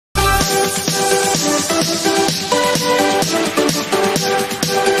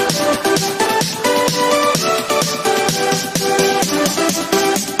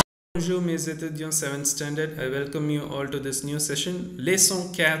étudiants 7th standard. I welcome you all to this new session.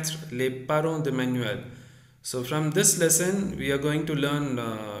 Leçon 4, les parents de manuel. So from this lesson, we are going to learn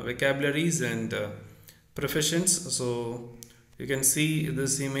vocabularies and professions. So you can see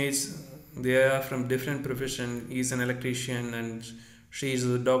this image. They are from different profession. He is an electrician and she is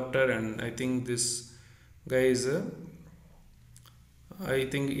a doctor, and I think this guy is I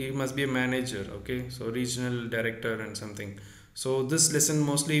think he must be a manager. Okay, so regional director and something. So this lesson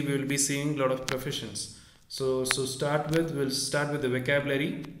mostly we will be seeing a lot of professions. So we'll start with the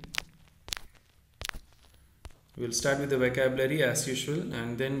vocabulary. We'll start with the vocabulary as usual,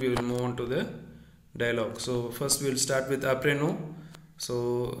 and then we will move on to the dialogue. So first we will start with apprenant.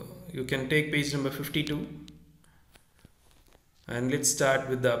 So you can take page number 52, and let's start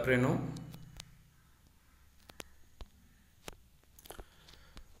with the apprenant.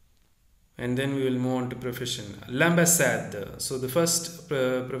 And then we will move on to profession. L'ambassade. So the first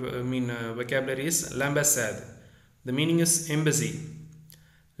vocabulary is l'ambassade. The meaning is embassy.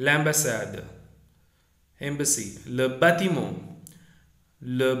 L'ambassade, embassy. Le bâtiment.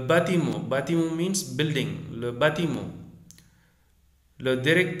 Le bâtiment. Bâtiment means building. Le bâtiment. Le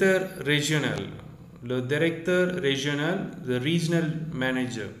directeur régional. Le directeur régional, the regional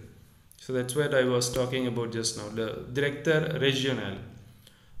manager. So that's what I was talking about just now. Le directeur régional.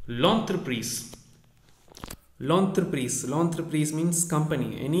 L'entreprise. L'entreprise. L'entreprise means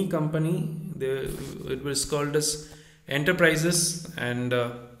company. Any company, it was called as enterprises, and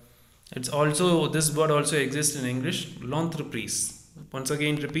it's also, this word also exists in English. L'entreprise. Once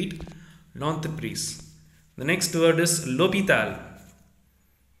again repeat, l'entreprise. The next word is l'hôpital.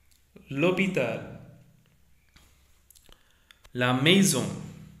 L'hôpital. La maison.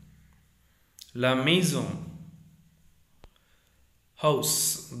 La maison.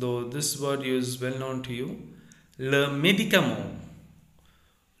 House, though this word is well known to you. Le médicament.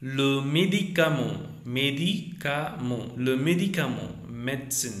 Le médicament. Médicament. Le médicament.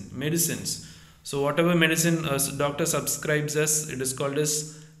 Medicine. Medicines. So whatever medicine a doctor subscribes us, it is called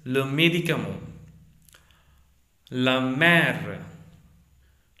as le médicament. La mer.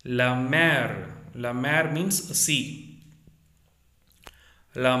 La mer. La mer means sea.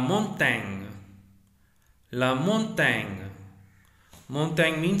 La montagne. La montagne.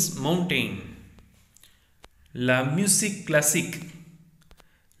 Montagne means mountain. La musique classique.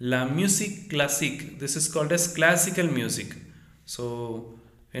 La musique classique. This is called as classical music. So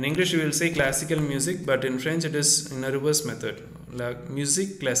in English we will say classical music, but in French it is in a reverse method. La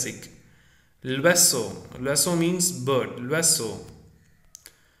musique classique. L'oiseau. L'oiseau means bird. L'oiseau.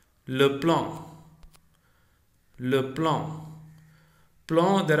 Le plan. Le plan.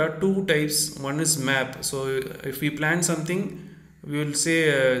 Plan, there are two types. One is map. So if we plan something, we will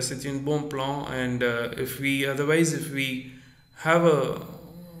say c'est un bon plan, and if we have a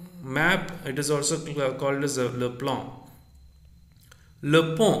map, it is also called as le plan.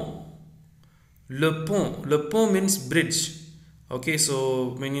 Le pont. Le pont. Le pont means bridge. Okay,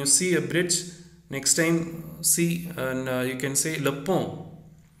 so when you see a bridge, next time see and you can say le pont.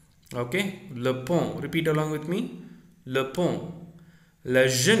 Okay, le pont. Repeat along with me. Le pont. La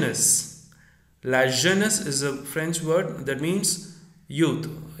jeunesse. La jeunesse is a French word that means youth,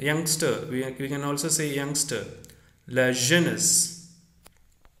 youngster. We can also say youngster. La jeunesse.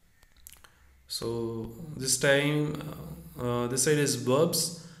 So this time this side is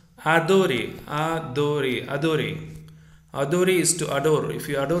verbs. Adorer. Adorer. Adorer. Adorer is to adore. If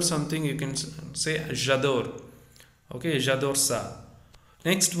you adore something, you can say j'adore. Okay, j'adore ça.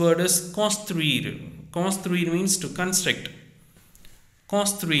 Next word is construire. Construire means to construct.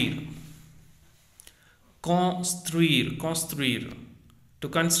 Construire. Construire. Construire. To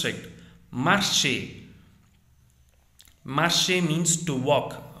construct. Marcher. Marcher means to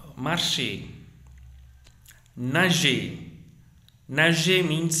walk. Marcher. Nager. Nager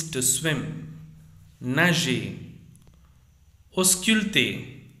means to swim. Nager. Ausculter.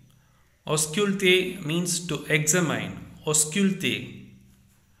 Ausculter means to examine. Ausculter.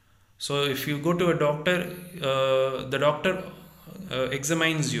 So if you go to a doctor, the doctor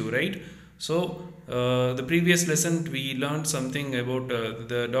examines you, right? So the previous lesson we learned something about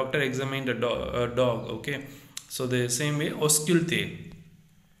the doctor examined a dog. Okay, so the same way, ausculter.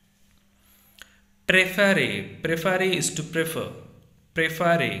 Préférer. Préférer is to prefer.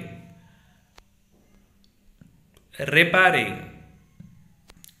 Préférer. Réparer.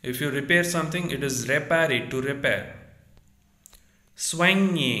 If you repair something, it is réparer, to repair.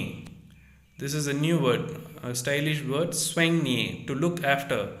 Soigner. This is a new word, a stylish word. Soigner, to look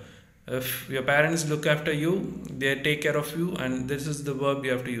after. If your parents look after you, they take care of you, and this is the verb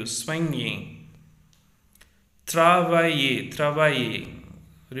you have to use. Soigner. Travailler. Travailler.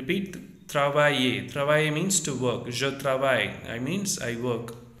 Repeat. travailler. Travailler means to work. Je travaille. I means I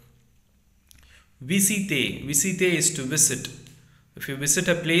work. Visiter. Visiter is to visit. If you visit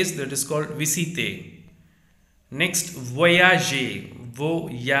a place, that is called visiter. Next, voyager.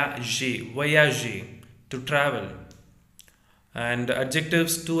 Voyager. Voyager. To travel. And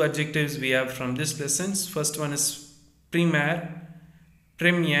adjectives, two adjectives we have from this lesson. First one is primaire,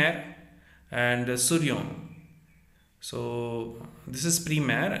 première, and souriant. So this is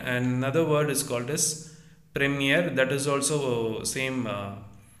primaire, and another word is called as première. That is also same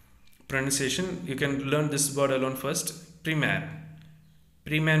pronunciation. You can learn this word alone first. Primaire.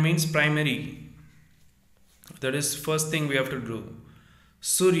 Primaire means primary. That is first thing we have to do.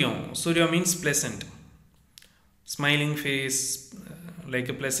 Souriant. Souriant means pleasant. Smiling face, like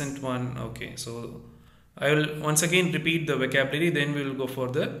a pleasant one. Okay, so I will once again repeat the vocabulary, then we will go for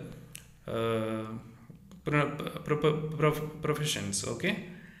the professions. Okay,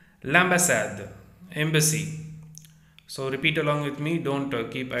 l'ambassade, embassy. So repeat along with me, don't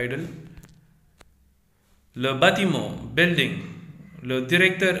keep idle. Le bâtiment, building. Le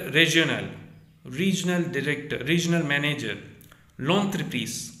directeur régional, regional director, regional manager.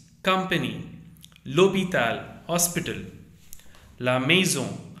 L'entreprise, company. L'hôpital, hospital. La maison,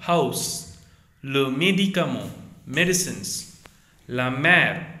 house. Le médicament, medicines. La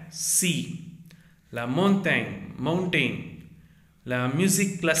mer, sea. La montagne, mountain. La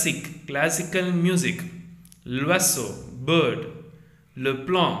musique classique, classical music. L'oiseau, bird. Le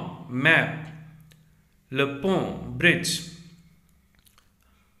plan, map. Le pont, bridge.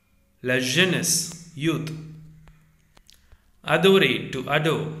 La jeunesse, youth. Adorer, to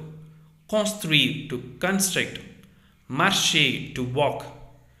adore. Construire, to construct. Marcher, to walk.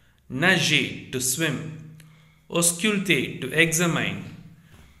 Nager, to swim. Ausculter, to examine.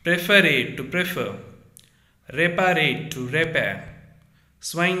 Préférer, to prefer. Réparer, to repair.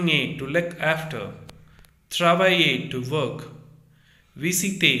 Soigner, to look after. Travailler, to work.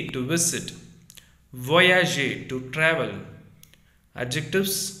 Visiter, to visit. Voyager, to travel.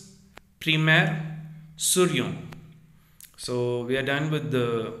 Adjectives, primaire, souriant. So we are done with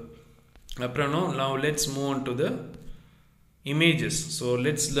the pronoun. Now let's move on to the images. So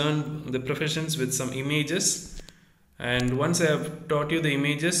let's learn the professions with some images. And once I have taught you the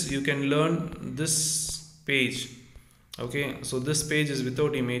images, you can learn this page. Okay, so this page is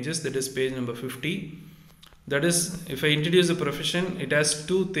without images. That is page number 50. That is, if I introduce a profession, it has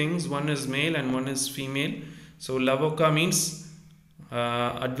two things. One is male and one is female. So l'avocat means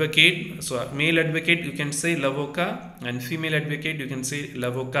advocate. So male advocate, you can say l'avocat, and female advocate, you can say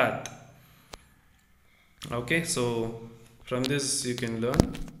l'avocate. Okay, so from this you can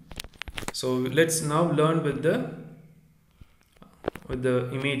learn. So let's now learn with the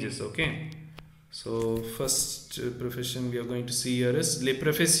images. Okay, so first profession we are going to see here is les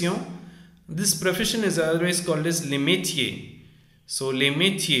professions. This profession is otherwise called as les métiers. So les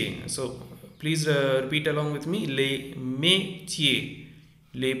métiers. So please repeat along with me. Les métiers.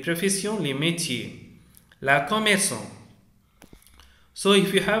 Les professions, les métiers. La commerçant. So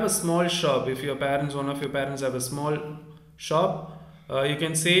if you have a small shop, if your parents, one of your parents have a small shop, you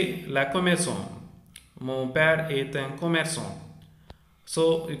can say la commerçant. Mon père est un commerçant.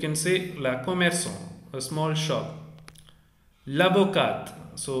 So you can say la commerçant, a small shop. L'avocate.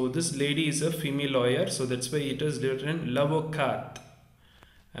 So this lady is a female lawyer, so that's why it is written l'avocate.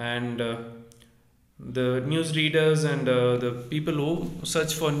 And the news readers and the people who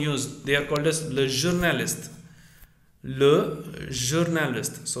search for news, they are called as le journaliste. Le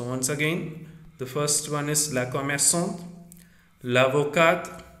journaliste. So once again, the first one is la commerçante, l'avocate,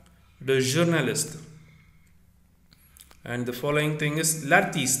 le journaliste. And the following thing is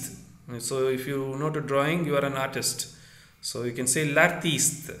l'artiste. So if you know to drawing, you are an artist. So you can say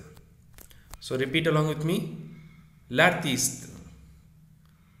l'artiste. So repeat along with me. L'artiste.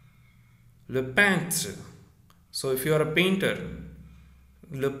 Le peintre. So if you are a painter,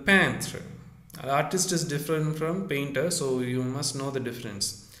 le peintre. Artist is different from painter, so you must know the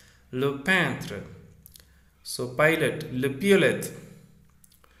difference. Le peintre. So pilot, le pilote.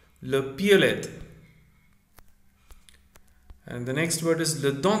 Le pilote. And the next word is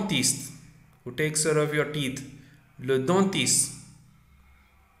le dentiste, who takes care of your teeth. Le dentiste.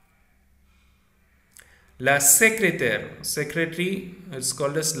 La secrétaire. Secretary is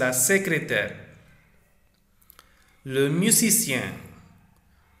called as la secrétaire. Le musicien.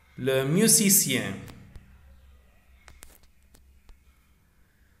 Le musicien.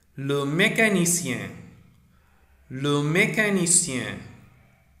 Le mécanicien. Le mécanicien.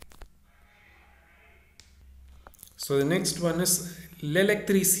 So the next one is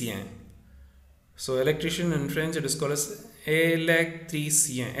l'électricien. So electrician in French it is called as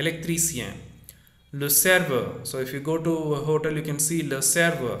électricien, électricien. Le serveur. So if you go to a hotel, you can see le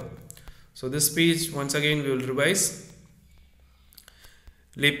serveur. So this speech, once again, we will revise.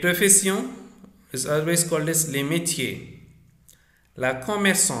 Les professions is always called as les métiers. La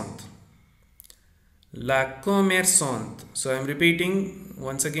commerçante. La commerçante. So I am repeating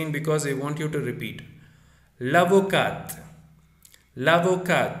once again because I want you to repeat. L'avocate.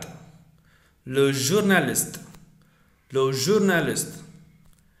 L'avocate. Le journaliste. Le journaliste.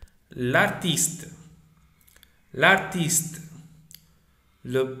 L'artiste. L'artiste.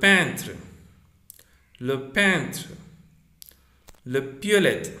 Le peintre. Le peintre. Le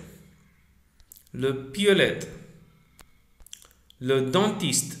piolette. Le piolette. Le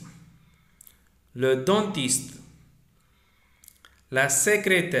dentiste. Le dentiste. La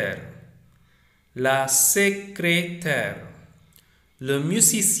secrétaire. La secrétaire. Le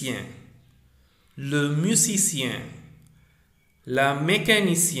musicien. Le musicien. La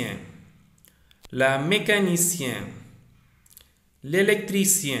mécanicien. La mécanicien.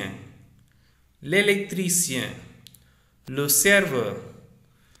 L'électricien. L'électricien. Le serveur.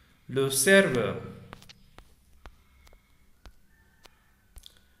 Le serveur.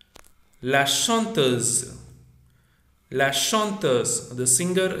 La chanteuse. La chanteuse. The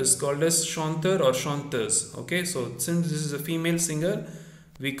singer is called as chanteur or chanteuse. Okay, so since this is a female singer,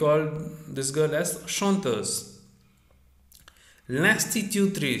 we call this girl as chanteuse.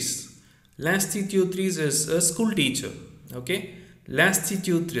 L'institutrice. L'institutrice is a school teacher. Okay,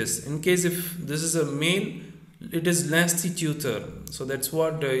 l'institutrice. In case if this is a male, it is l'instituteur. So that's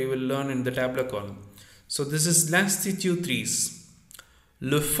what you will learn in the tabular column. So this is l'institutrice.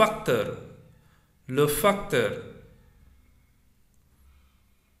 Le facteur. Le facteur.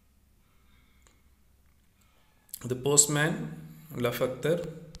 The postman. Le facteur.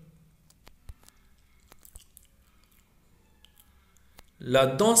 La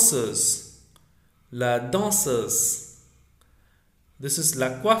danseuse. La danseuse. This is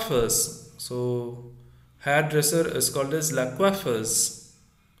la coiffeuse. So hairdresser is called as la coiffeuse.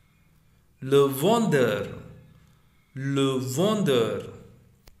 Le vendeur. Le vendeur.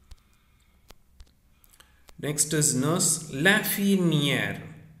 Next is nurse. L'infirmière.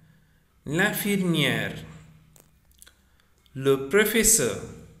 L'infirmière. Le professeur.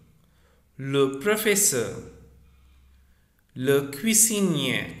 Le professeur. Le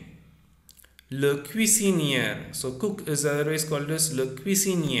cuisinier. Le cuisinier. So cook is otherwise called as le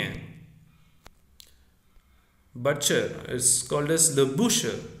cuisinier. Butcher is called as le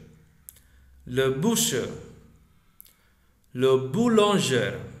boucher. Le boucher. Le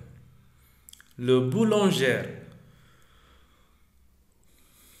boulanger. Le boulanger.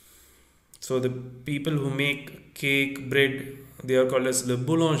 So the people who make cake, bread, they are called as le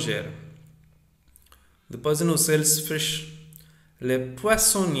boulanger. The person who sells fish, le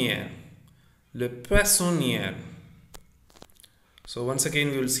poissonnier. Le poissonnier. So once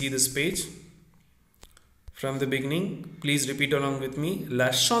again we will see this page from the beginning. Please repeat along with me.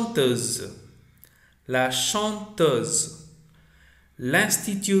 La chanteuse. La chanteuse.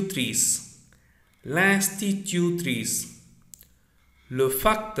 L'institutrice. L'institutrice. Le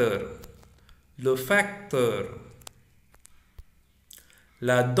facteur. Le facteur.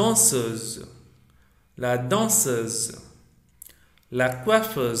 La danseuse. La danseuse. La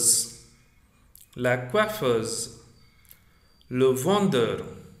coiffeuse. La coiffeuse. Le vendeur.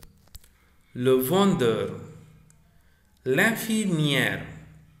 Le vendeur. L'infirmière.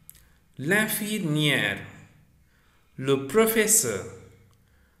 L'infirmière. Le professeur.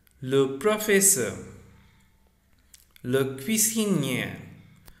 Le professeur. Le cuisinier.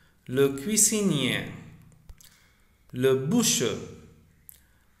 Le cuisinier. Le boucher.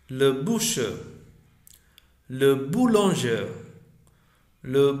 Le boucher. Le boulanger.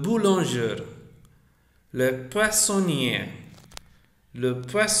 Le boulanger. Le poissonnier. Le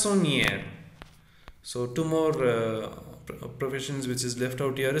poissonnier. So two more professions which is left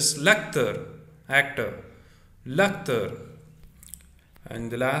out here is l'acteur, actor, l'acteur,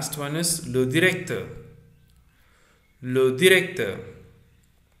 and the last one is le directeur, le directeur.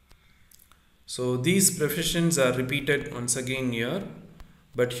 So these professions are repeated once again here,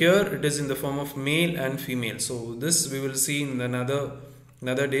 but here it is in the form of male and female. So this we will see in another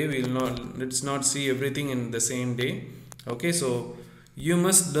day. We will not, let's not see everything in the same day. Okay, so you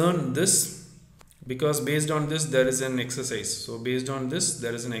must learn this, because based on this there is an exercise. So based on this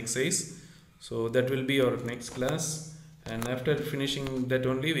there is an exercise. So that will be our next class, and after finishing that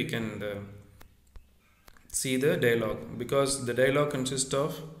only we can see the dialogue, because the dialogue consists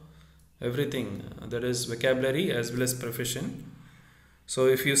of everything, that is vocabulary as well as profession. So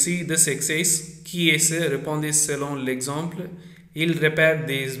if you see this exercise, qui essaie répondez selon l'exemple. Il répare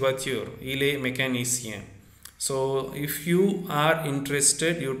des voitures. Il est mécanicien. So if you are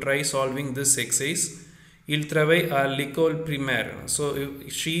interested, you try solving this exercise. Il travaille à l'école primaire. So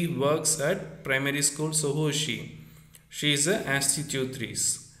if she works at primary school. So who is she? She is an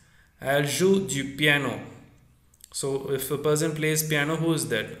institutrice. Elle joue du piano. So if a person plays piano, who is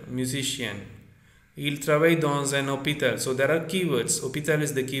that? Musician. Il travaille dans un hôpital. So there are keywords. Hôpital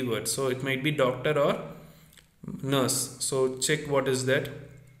is the keyword. So it might be doctor or nurse. So check what is that.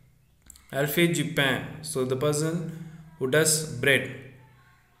 Elle fait du pain. So the person who does bread.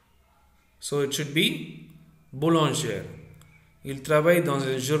 So it should be boulanger. Il travaille dans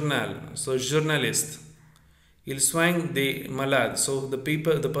un journal. So journalist. Il soigne des malades. So the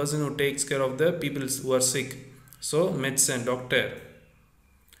person who takes care of the people who are sick. So médecin, doctor.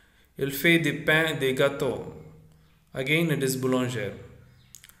 Il fait des pains, des gâteaux. Again it is boulanger.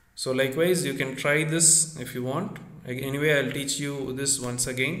 So likewise you can try this if you want. Anyway, I'll teach you this once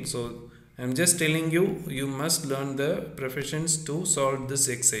again. So I'm just telling you, you must learn the professions to solve this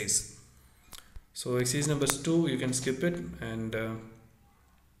exercise. So exercise number 2 you can skip it, and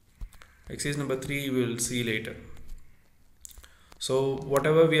exercise number 3 we will see later. So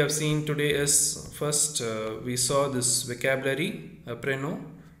whatever we have seen today is, first we saw this vocabulary, apprenons,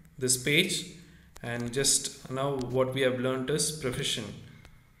 this page, and just now what we have learned is profession.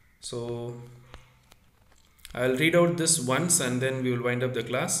 So I'll read out this once and then we will wind up the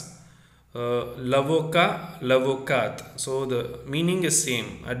class. L'avocat, l'avocate. So the meaning is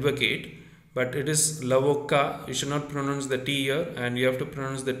same, advocate, but it is l'avocat. You should not pronounce the T here, and you have to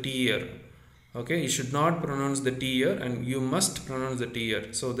pronounce the T here. Okay, you should not pronounce the T here, and you must pronounce the T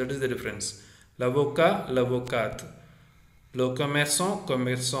here. So that is the difference. L'avocat, l'avocate. Le commerçant,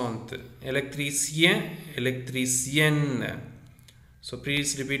 commerçante. Électricien, électricienne. So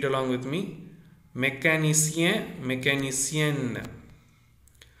please repeat along with me. Mécanicien, mécanicienne.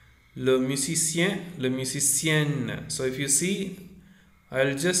 Le musicien, le musicienne. So if you see,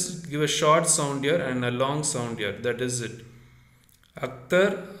 I'll just give a short sound here and a long sound here. That is it.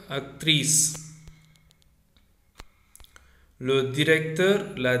 Acteur, actrice. Le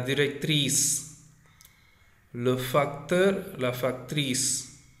directeur, la directrice. Le facteur, la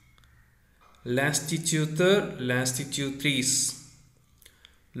factrice. L'instituteur, l'institutrice.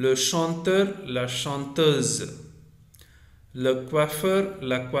 Le chanteur, la chanteuse. Le coiffeur,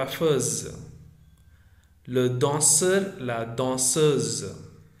 la coiffeuse. Le danseur, la danseuse.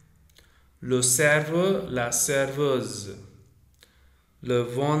 Le serveur, la serveuse. Le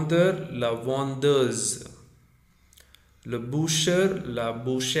vendeur, la vendeuse. Le boucher, la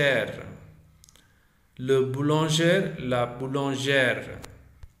bouchère. Le boulanger, la boulangère.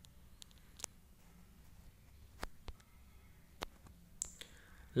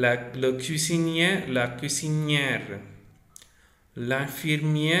 Le cuisinier, la cuisinière.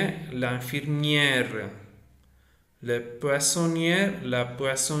 L'infirmier, l'infirmière. Le poissonnier, la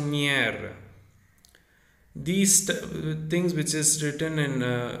poissonnière. These things which is written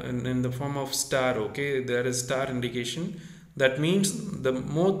in the form of star, okay, there is star indication. That means the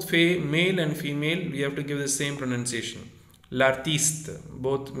both male and female, we have to give the same pronunciation. L'artiste,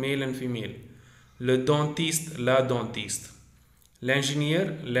 both male and female. Le dentiste, la dentiste.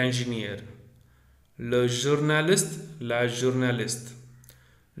 L'ingénieur, l'ingénieur. Le journaliste, la journaliste.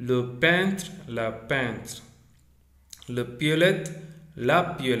 Le peintre, la peintre. Le piolette, la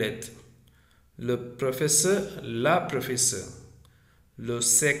piolette. Le professeur, la professeur. Le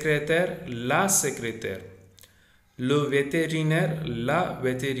secrétaire, la secrétaire. Le vétérinaire, la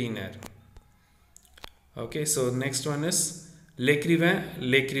vétérinaire. Okay, so next one is l'écrivain,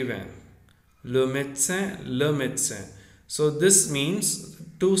 l'écrivain. Le médecin, le médecin. So this means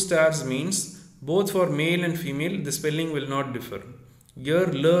 2 stars means both for male and female the spelling will not differ. Here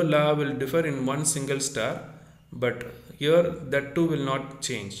le, la will differ in one single star, but here that too will not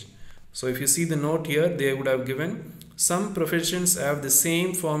change. So if you see the note here, they would have given some professions have the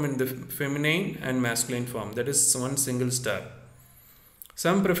same form in the feminine and masculine form, that is one single star.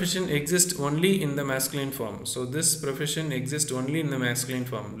 Some profession exist only in the masculine form. So this profession exists only in the masculine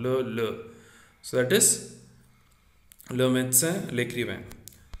form, le. So that is le médecin, l'écrivain.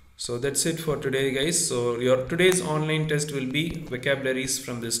 So that's it for today, guys. So your today's online test will be vocabularies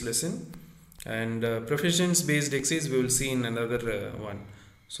from this lesson, and professions based exercise we will see in another one.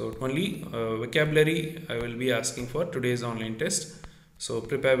 So only vocabulary I will be asking for today's online test. So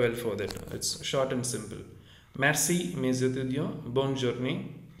prepare well for that. It's short and simple. Merci mes étudiants. Bonne journée.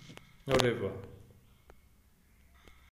 Au revoir.